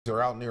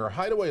They're out near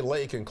Hideaway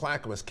Lake in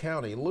Clackamas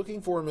County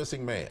looking for a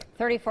missing man.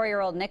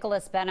 34-year-old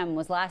Nicholas Benim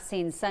was last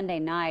seen Sunday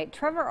night.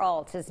 Trevor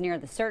Alt is near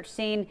the search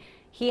scene.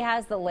 He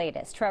has the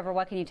latest. Trevor,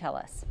 what can you tell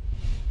us?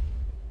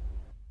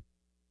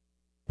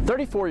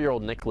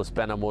 34-year-old Nicholas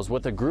Benim was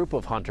with a group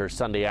of hunters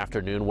Sunday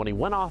afternoon when he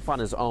went off on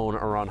his own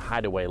around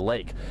Hideaway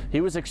Lake. He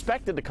was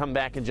expected to come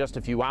back in just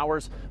a few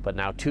hours, but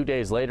now 2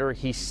 days later,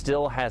 he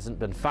still hasn't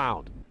been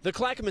found. The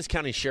Clackamas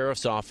County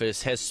Sheriff's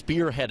Office has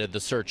spearheaded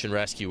the search and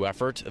rescue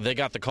effort. They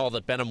got the call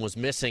that Benim was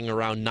missing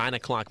around 9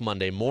 o'clock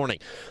Monday morning.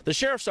 The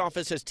Sheriff's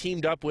Office has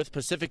teamed up with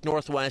Pacific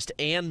Northwest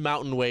and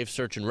Mountain Wave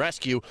Search and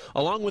Rescue,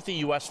 along with the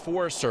U.S.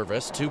 Forest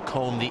Service, to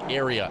comb the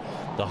area.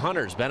 The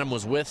hunters Benim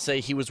was with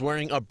say he was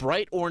wearing a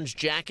bright orange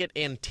jacket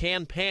and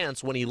tan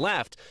pants when he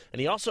left,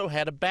 and he also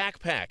had a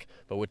backpack.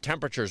 But with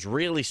temperatures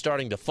really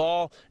starting to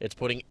fall, it's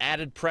putting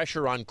added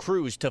pressure on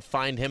crews to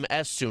find him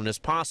as soon as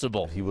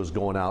possible. He was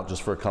going out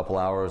just for a couple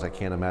hours. I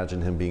can't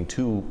imagine him being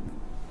too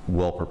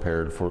well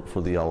prepared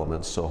for the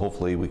elements, so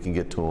hopefully we can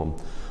get to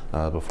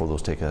him before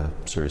those take a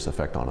serious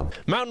effect on him.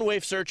 Mountain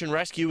Wave Search and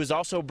Rescue is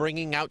also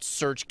bringing out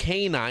search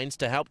canines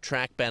to help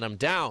track Benim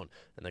down,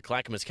 and the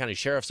Clackamas County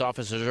Sheriff's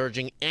Office is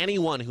urging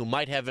anyone who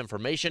might have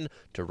information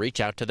to reach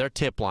out to their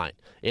tip line.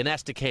 In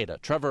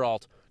Estacada, Trevor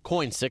Alt,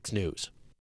 KOIN 6 News.